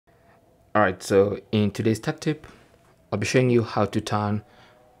Alright, so in today's tech tip, I'll be showing you how to turn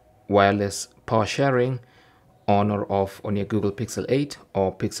wireless power sharing on or off on your Google Pixel 8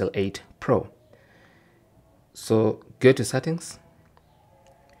 or Pixel 8 Pro. So go to settings.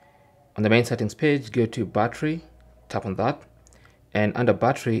 On the main settings page, go to battery, tap on that, and under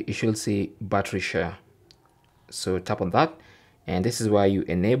battery, you should see battery share. So tap on that, and this is where you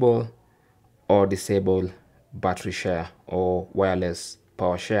enable or disable battery share or wireless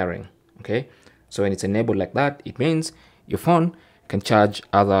power sharing. Okay, so when it's enabled like that, it means your phone can charge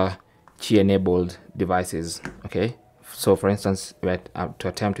other Qi enabled devices. Okay, so for instance, to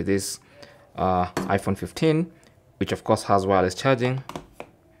attempt with this iPhone 15, which of course has wireless charging,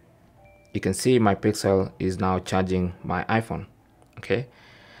 you can see my Pixel is now charging my iPhone. Okay,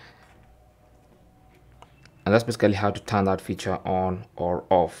 and that's basically how to turn that feature on or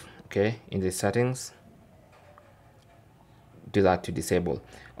off. Okay, in the settings, do that to disable.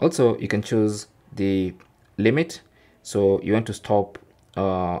 Also, you can choose the limit. So you want to stop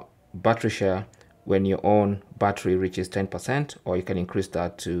battery share when your own battery reaches 10%, or you can increase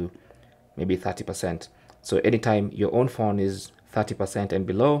that to maybe 30%. So anytime your own phone is 30% and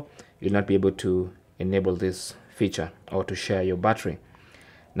below, you'll not be able to enable this feature or to share your battery.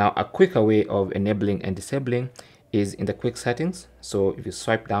 Now, a quicker way of enabling and disabling is in the quick settings. So if you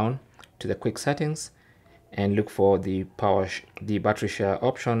swipe down to the quick settings and look for the battery share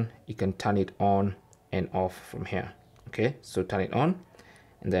option, you can turn it on and off from here. Okay, so turn it on,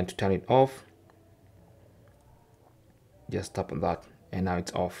 and then to turn it off, just tap on that, and now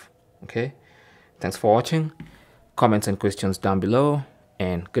it's off. Okay, thanks for watching. Comments and questions down below,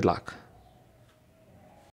 and good luck.